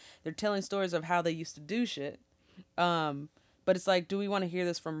album. They're telling stories of how they used to do shit. But it's like, do we want to hear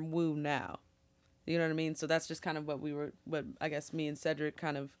this from Wu now? You know what I mean? So that's just kind of what I guess me and Cedric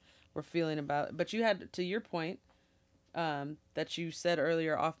kind of were feeling about. But you had, to your point, that you said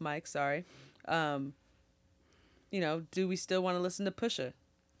earlier off mic, sorry. Do we still want to listen to Pusha?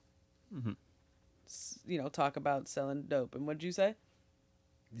 Mm-hmm. Talk about selling dope. And what'd you say?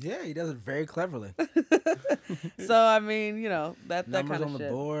 Yeah, he does it very cleverly. So I mean, that numbers kind of on the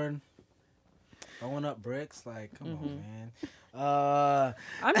shit. board, throwing up bricks. Like, come on, man.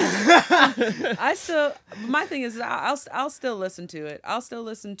 My thing is, I'll still listen to it. I'll still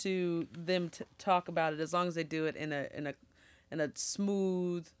listen to them talk about it as long as they do it in a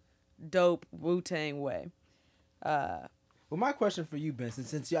smooth, dope Wu-Tang way. Well, my question for you, Benson,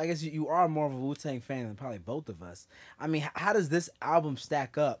 since I guess you are more of a Wu-Tang fan than probably both of us. I mean, how does this album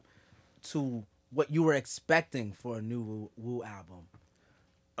stack up to what you were expecting for a new Wu album?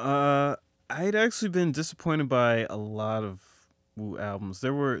 I'd actually been disappointed by a lot of Wu albums.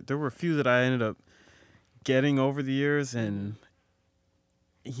 There were a few that I ended up getting over the years, and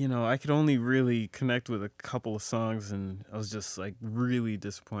I could only really connect with a couple of songs, and I was just like really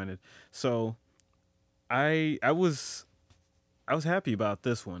disappointed. So I was happy about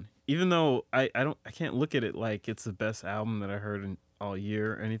this one, even though I can't look at it like it's the best album that I heard in all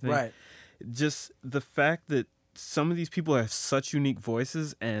year or anything. Right. Just the fact that some of these people have such unique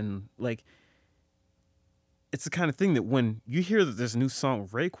voices, and like it's the kind of thing that when you hear that there's a new song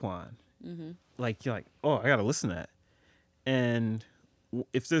of Raekwon, like you're like, oh, I gotta listen to that. And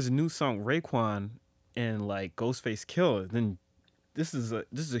if there's a new song Raekwon and like Ghostface Killah, then this is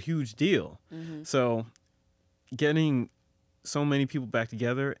a huge deal. So getting so many people back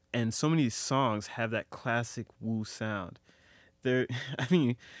together, and so many songs have that classic Wu sound. I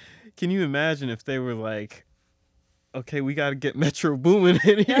mean, can you imagine if they were like, okay, we got to get Metro Boomin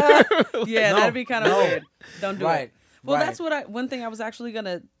in here? Yeah, that'd be kind of weird. Don't do it. Well, right. That's one thing I was actually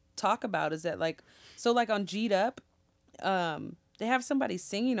gonna talk about is that like on G'd Up, they have somebody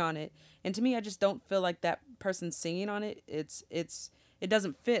singing on it, and to me, I just don't feel like that person singing on it. It's it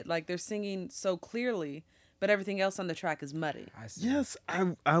doesn't fit. Like they're singing so clearly, but everything else on the track is muddy. Yes,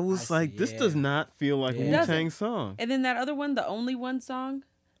 I was like, this does not feel like a Wu-Tang song. And then that other one, the Only One song.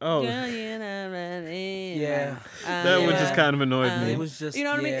 Oh, yeah. That one just kind of annoyed me. It was just, you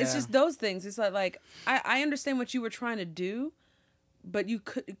know what I mean? It's just those things. It's like I understand what you were trying to do, but you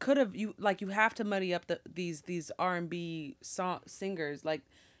could have you have to muddy up these R&B singers. Like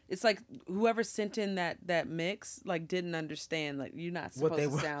it's like whoever sent in that mix like didn't understand, like you're not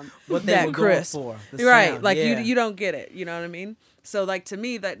supposed to sound what they were crisp. Going for. Right? Sound, like you don't get it. You know what I mean? So like to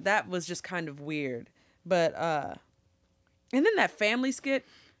me that was just kind of weird. But and then that family skit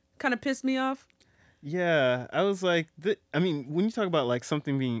kind of pissed me off. Yeah, I was like, I mean, when you talk about like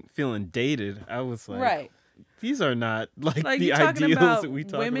something feeling dated, I was like, right. These are not like the ideals that we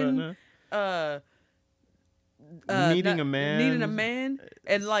talk women, about now. Needing a man,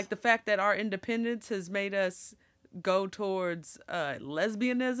 and like the fact that our independence has made us go towards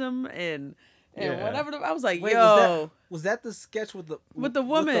lesbianism and whatever. I was like, wait, yo, was that the sketch with the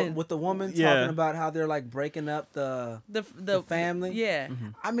woman with the woman talking about how they're like breaking up the family? Yeah,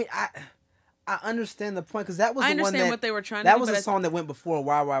 I mean, I understand the point because that was the one that what they were trying. That to was do, a song that went before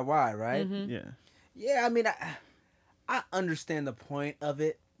YYY, right? Mm-hmm. Yeah, yeah. I mean, I understand the point of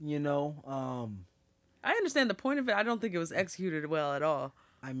it. You know, I understand the point of it. I don't think it was executed well at all.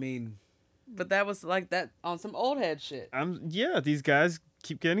 I mean, but that was like that on some old head shit. These guys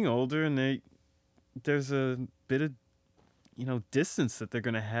keep getting older, and there's a bit of distance that they're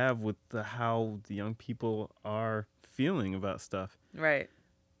gonna have with how the young people are feeling about stuff. Right.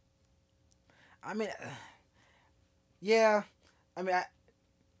 I mean, yeah. I mean,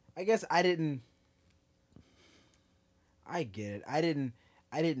 I guess I didn't. I get it. I didn't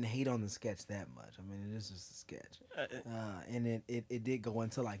hate on the sketch that much. I mean, it is just a sketch, and it did go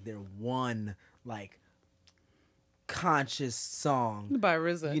into like their one like conscious song by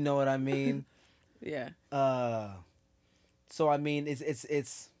RZA. You know what I mean? Yeah. So I mean, it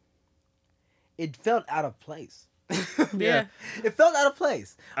felt out of place. Yeah. It felt out of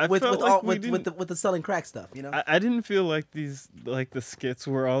place with the selling crack stuff. You know, I didn't feel like the skits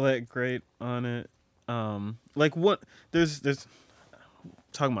were all that great on it. Like what there's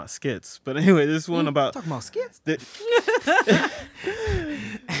talking about skits, but anyway, this one about talking about skits.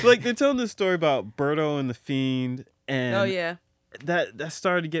 Like they're telling this story about Berto and the Fiend, and oh yeah, that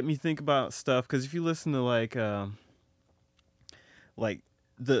started to get me think about stuff because if you listen to like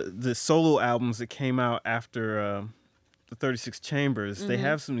the solo albums that came out after the 36 Chambers, mm-hmm. they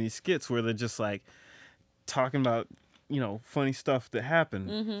have some of these skits where they're just like talking about funny stuff that happened,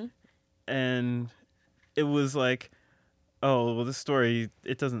 mm-hmm. and it was like, oh well, this story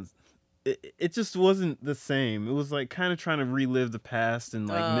it just wasn't the same. It was like kind of trying to relive the past and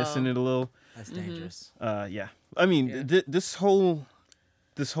like missing it a little. That's dangerous. Yeah. I mean, this whole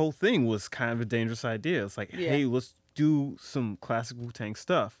thing was kind of a dangerous idea. It's like, hey, let's do some classic Wu-Tang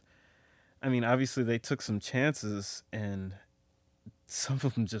stuff. I mean, obviously they took some chances and some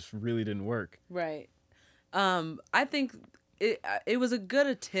of them just really didn't work. Right. I think it was a good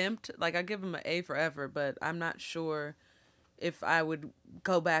attempt. Like I give them an A for effort, but I'm not sure if I would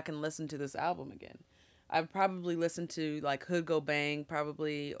go back and listen to this album again. I'd probably listen to like Hood Go Bang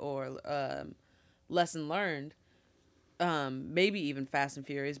probably, or Lesson Learned, maybe even Fast and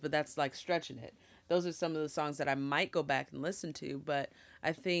Furious, but that's like stretching it. Those are some of the songs that I might go back and listen to, but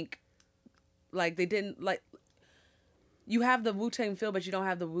I think like they didn't like. You have the Wu-Tang feel, but you don't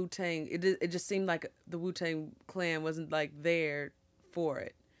have the Wu-Tang. It just seemed like the Wu-Tang Clan wasn't like there for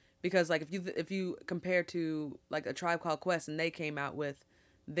it. Because like if you compare to like A Tribe Called Quest and they came out with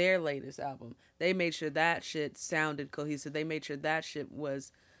their latest album, they made sure that shit sounded cohesive. They made sure that shit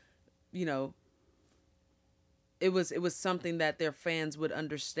was, it was something that their fans would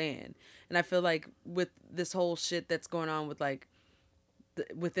understand. And I feel like with this whole shit that's going on with like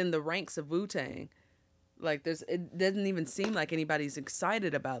within the ranks of Wu-Tang, like it doesn't even seem like anybody's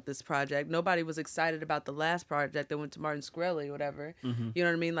excited about this project. Nobody was excited about the last project that went to Martin Shkreli or whatever. Mm-hmm. You know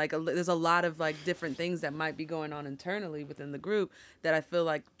what I mean? Like there's a lot of like different things that might be going on internally within the group that I feel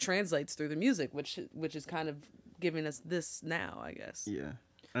like translates through the music, which is kind of giving us this now, I guess. Yeah.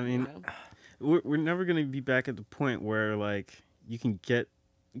 I mean, we're never going to be back at the point where like you can get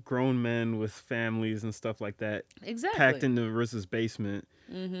grown men with families and stuff like that packed into RZA's basement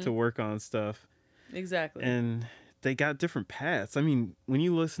to work on stuff. Exactly. And they got different paths. I mean, when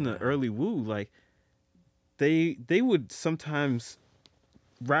you listen to early Wu, like they would sometimes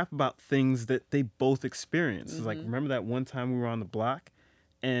rap about things that they both experienced. Mm-hmm. Like, remember that one time we were on the block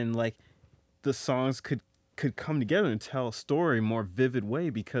and like the songs could come together and tell a story more vivid way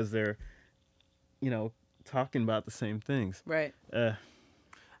because they're, talking about the same things. Right.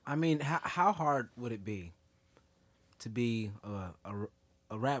 I mean, how hard would it be to be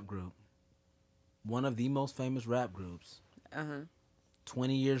a rap group, one of the most famous rap groups,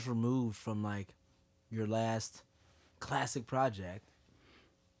 20 years removed from like your last classic project?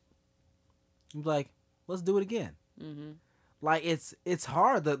 You'd be like, let's do it again. Mm-hmm. Like it's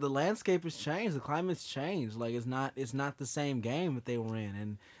hard. The landscape has changed. The climate's changed. Like it's not the same game that they were in,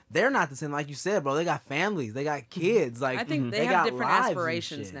 and they're not the same. Like you said, bro, they got families, they got kids. Like I think they have different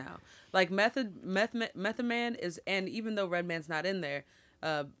aspirations now. Like Method Man is, and even though Redman's not in there,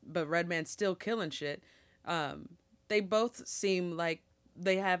 but Redman's still killing shit. They both seem like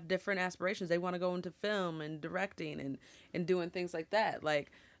they have different aspirations. They want to go into film and directing and doing things like that.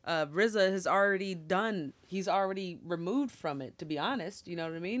 Like. RZA has already done. He's already removed from it. To be honest, you know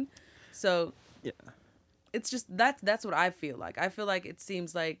what I mean. So yeah, it's just that's what I feel like. I feel like it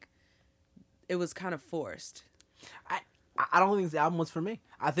seems like it was kind of forced. I don't think this album was for me.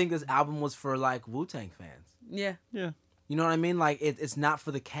 I think this album was for like Wu-Tang fans. Yeah. Yeah. You know what I mean? Like it's not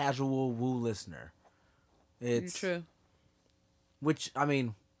for the casual Wu listener. It's true. Which I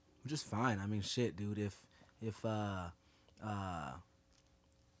mean, which is fine. I mean, shit, dude. If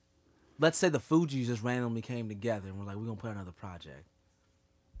let's say the Fugees just randomly came together and were like, we're going to put out another project.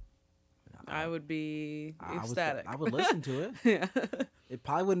 I would be ecstatic. I would listen to it. Yeah. It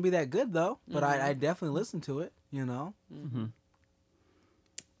probably wouldn't be that good, though. But I'd definitely listen to it, you know? Mm-hmm.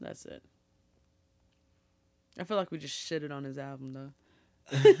 That's it. I feel like we just shitted on his album, though.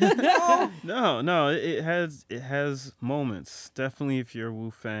 No. It has moments. Definitely, if you're a Wu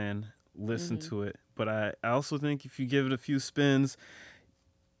fan, listen to it. But I also think if you give it a few spins,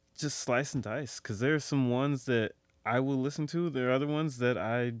 just slice and dice, because there are some ones that I will listen to. There are other ones that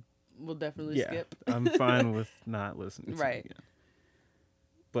I will definitely skip. I'm fine with not listening to. Right. Again.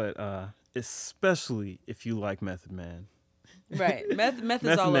 But especially if you like Method Man. Right. Meth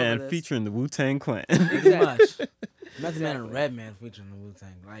is all Man over this. featuring the Wu-Tang Clan. Pretty much. Method Man and Redman featuring the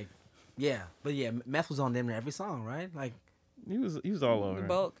Wu-Tang. Like, yeah. But yeah, Meth was on them in every song, right? Like he was all over. The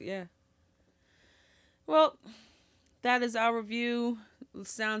bulk, yeah. Well, that is our review.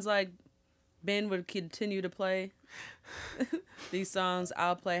 Sounds like Ben would continue to play these songs.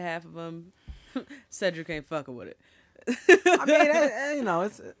 I'll play half of them. Cedric ain't fucking with it. I mean, you know,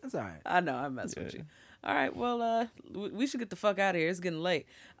 it's all right. I know, I'm messing with you. All right, well, we should get the fuck out of here. It's getting late.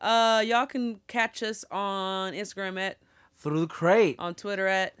 Y'all can catch us on Instagram at Through the Crate, on Twitter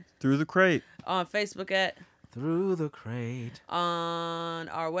at Through the Crate, on Facebook at Through the Crate, on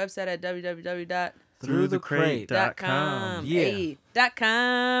our website at www.throughthecrate.com. Yeah.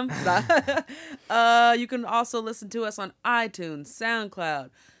 .com. You can also listen to us on iTunes, SoundCloud,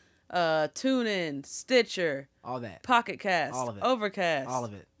 TuneIn, Stitcher, all that, Pocket Cast, all of it, Overcast, all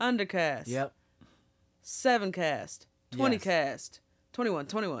of it, Undercast, yep, 7cast, 20cast, yes. 21.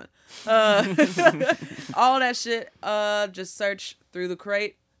 All that shit. Just search Through the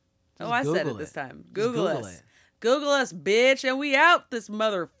Crate. Just I said Google it this time. Google us. it. Google us, bitch, and we out this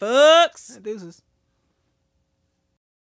motherfucks. Deuces.